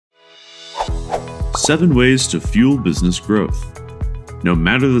7 ways to fuel business growth. No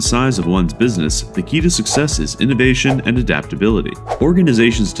matter the size of one's business, the key to success is innovation and adaptability.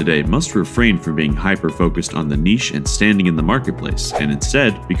 Organizations today must refrain from being hyper-focused on the niche and standing in the marketplace, and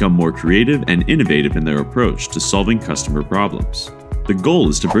instead become more creative and innovative in their approach to solving customer problems. The goal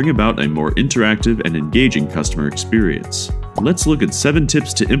is to bring about a more interactive and engaging customer experience. Let's look at 7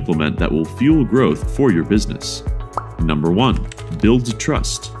 tips to implement that will fuel growth for your business. Number 1. Build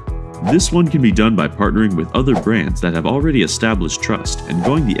trust. This one can be done by partnering with other brands that have already established trust and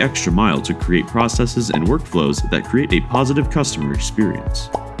going the extra mile to create processes and workflows that create a positive customer experience.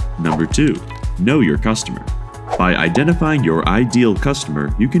 Number 2. Know your customer. By identifying your ideal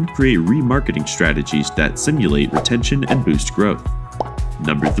customer, you can create remarketing strategies that simulate retention and boost growth.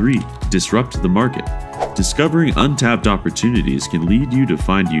 Number 3. Disrupt the market. Discovering untapped opportunities can lead you to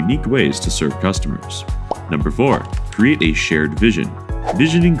find unique ways to serve customers. Number 4. Create a shared vision.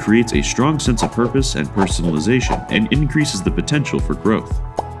 Visioning creates a strong sense of purpose and personalization and increases the potential for growth.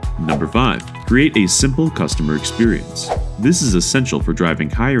 Number 5. Create a simple customer experience. This is essential for driving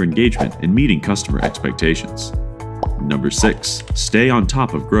higher engagement and meeting customer expectations. Number 6. Stay on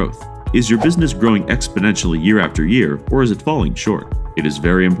top of growth. Is your business growing exponentially year after year, or is it falling short? It is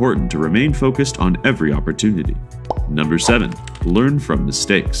very important to remain focused on every opportunity. Number 7. Learn from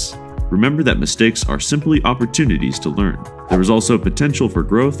mistakes. Remember that mistakes are simply opportunities to learn. There is also potential for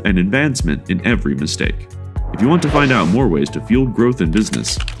growth and advancement in every mistake. If you want to find out more ways to fuel growth in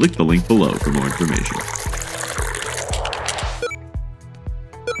business, click the link below for more information.